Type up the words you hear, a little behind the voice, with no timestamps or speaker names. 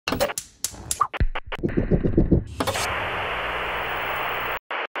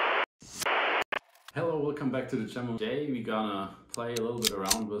Hello, welcome back to the channel. Today we're gonna play a little bit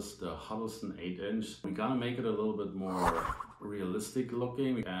around with the Huddleston 8-inch. We're gonna make it a little bit more realistic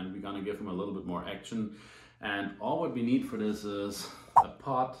looking and we're gonna give him a little bit more action. And all what we need for this is a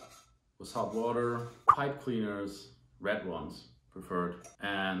pot with hot water, pipe cleaners, red ones preferred,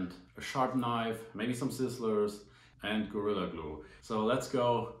 and a sharp knife, maybe some sizzlers, and Gorilla Glue. So let's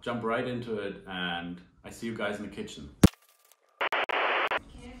go, jump right into it, and I see you guys in the kitchen.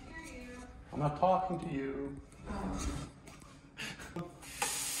 I'm not talking to you.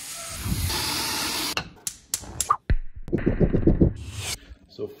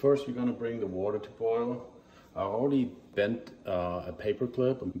 So first we're gonna bring the water to boil. I already bent a paper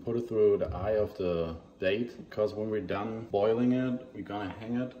clip and put it through the eye of the bait, because when we're done boiling it, we're gonna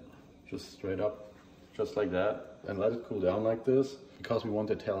hang it just straight up, just like that, and let it cool down like this, because we want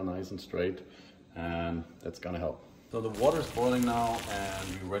the tail nice and straight, and that's gonna help. So the water's boiling now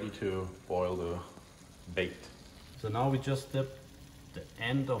and we're ready to boil the bait. So now we just dip the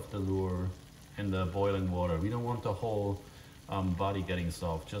end of the lure in the boiling water. We don't want the whole body getting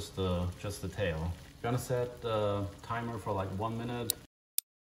soft, just the tail. Gonna set the timer for like 1 minute.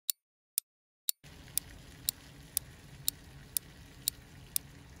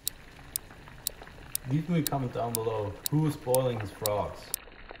 Leave me a comment down below who is boiling his frogs.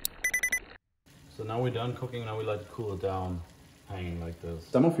 So now we're done cooking, now we let it cool it down, hanging like this.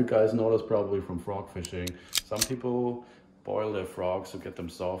 Some of you guys know this probably from frog fishing. Some people boil their frogs to get them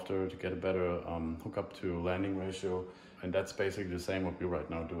softer, to get a better hook up to landing ratio. And that's basically the same what we're right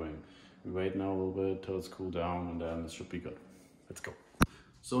now doing. We wait now a little bit till it's cooled down and then it should be good. Let's go.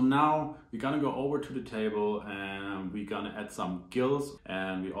 So now we're gonna go over to the table and we're gonna add some gills,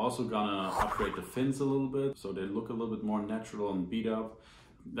 and we're also gonna upgrade the fins a little bit so they look a little bit more natural and beat up.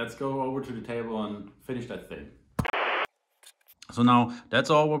 Let's go over to the table and finish that thing. So now that's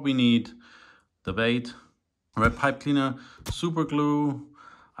all what we need. The bait, red pipe cleaner, super glue.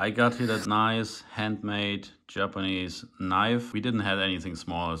 I got here that nice handmade Japanese knife. We didn't have anything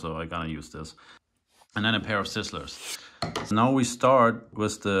smaller, so I'm gonna use this. And then a pair of sizzlers. So now we start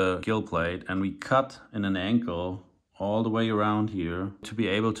with the gill plate and we cut in an angle all the way around here to be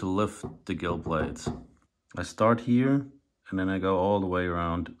able to lift the gill plates. I start here and then I go all the way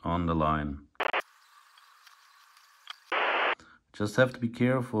around on the line. Just have to be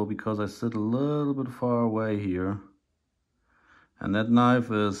careful because I sit a little bit far away here. And that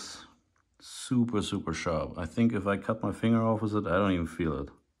knife is super, super sharp. I think if I cut my finger off with it, I don't even feel it.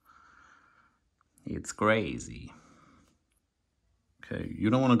 It's crazy. Okay, you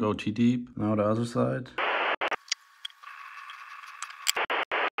don't want to go too deep. Now the other side.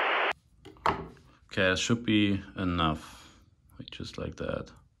 Okay, it should be enough. Like just like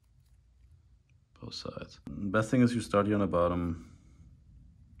that. Both sides. The best thing is you start here on the bottom.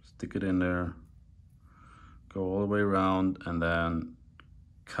 Stick it in there. Go all the way around and then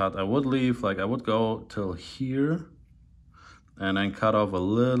cut. I would leave, like I would go till here and then cut off a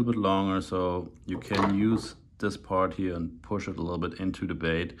little bit longer so you can use this part here and push it a little bit into the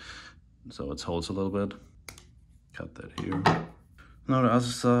bait so it holds a little bit. Cut that here. Now the other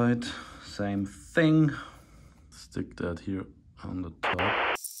side, same thing. Stick that here on the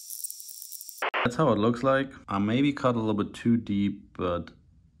top. That's how it looks like. I maybe cut a little bit too deep, but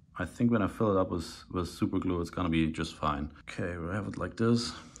I think when I fill it up with super glue, it's gonna be just fine. Okay, we have it like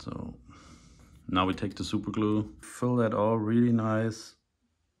this. So now we take the super glue, fill that all really nice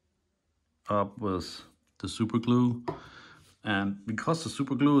up with the super glue. And because the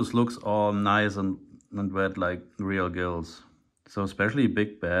super glue looks all nice and wet like real gills. So especially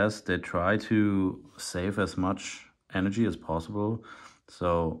big bass, they try to save as much energy as possible.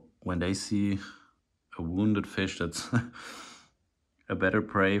 So when they see a wounded fish that's a better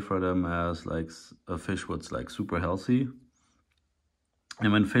prey for them as like a fish what's like super healthy.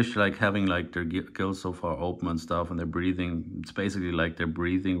 And when fish like having like their gills so far open and stuff and they're breathing, it's basically like they're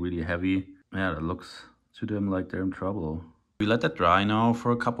breathing really heavy. Yeah, it looks to them like they're in trouble. We let that dry now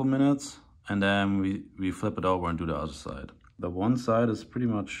for a couple minutes and then we flip it over and do the other side. The one side is pretty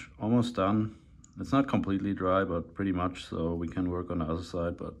much almost done. It's not completely dry, but pretty much, so we can work on the other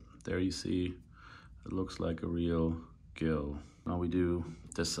side. But there you see, it looks like a real gill. Now we do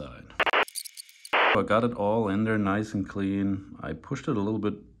this side. So I got it all in there nice and clean. I pushed it a little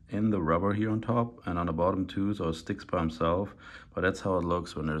bit in the rubber here on top and on the bottom too, so it sticks by himself. But that's how it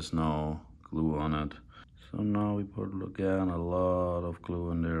looks when there's no glue on it. So now we put again a lot of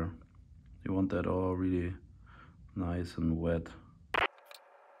glue in there. You want that all really nice and wet.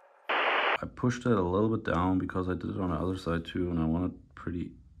 I pushed it a little bit down because I did it on the other side too, and I want it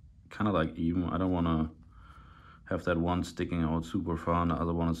pretty kind of like even. I don't want to have that one sticking out super far and the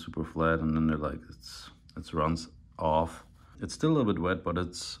other one is super flat, and then they're like, it runs off. It's still a little bit wet, but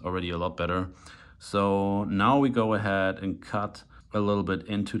it's already a lot better. So now we go ahead and cut a little bit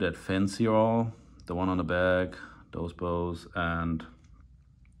into that fins here, all the one on the back, those bows, and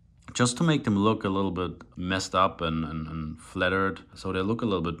just to make them look a little bit messed up and flattered, so they look a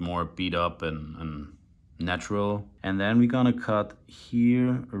little bit more beat up and natural. And then we're gonna cut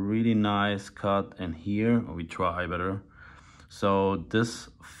here a really nice cut, and here, or we try better, so this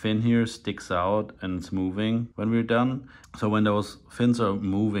fin here sticks out and it's moving when we're done. So when those fins are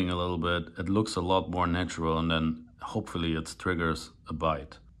moving a little bit, it looks a lot more natural, and then hopefully it triggers a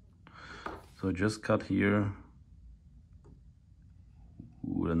bite. So just cut here.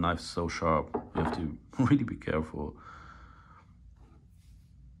 Ooh, the knife's so sharp, you have to really be careful.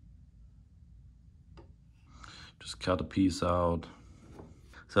 Just cut a piece out.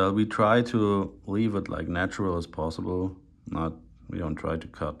 So we try to leave it like natural as possible. We don't try to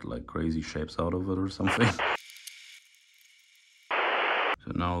cut like crazy shapes out of it or something.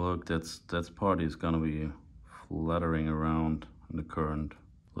 So now look, that part is gonna be fluttering around in the current.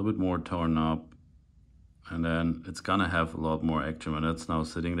 A little bit more torn up. And then it's gonna have a lot more action. When it's now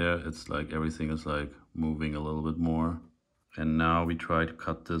sitting there, it's like everything is like moving a little bit more. And now we try to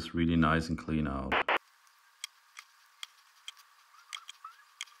cut this really nice and clean out.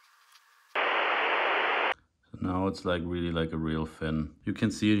 So now it's like really like a real fin. You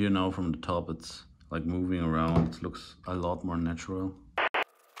can see it, you know, from the top, it's like moving around. It looks a lot more natural.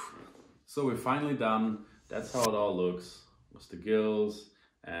 So we're finally done. That's how it all looks. With the gills,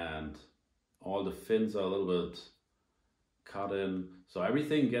 and all the fins are a little bit cut in. So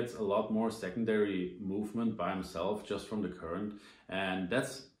everything gets a lot more secondary movement by himself just from the current. And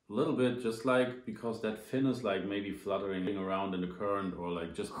that's a little bit just like because that fin is like maybe fluttering around in the current, or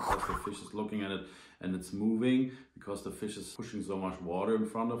like just because the fish is looking at it and it's moving because the fish is pushing so much water in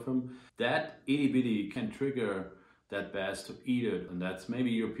front of him. That itty bitty can trigger that bass to eat it, and that's maybe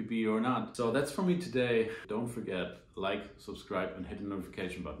your PB or not. So that's for me today. Don't forget, like, subscribe, and hit the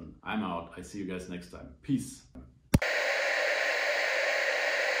notification button. I'm out. I see you guys next time. Peace.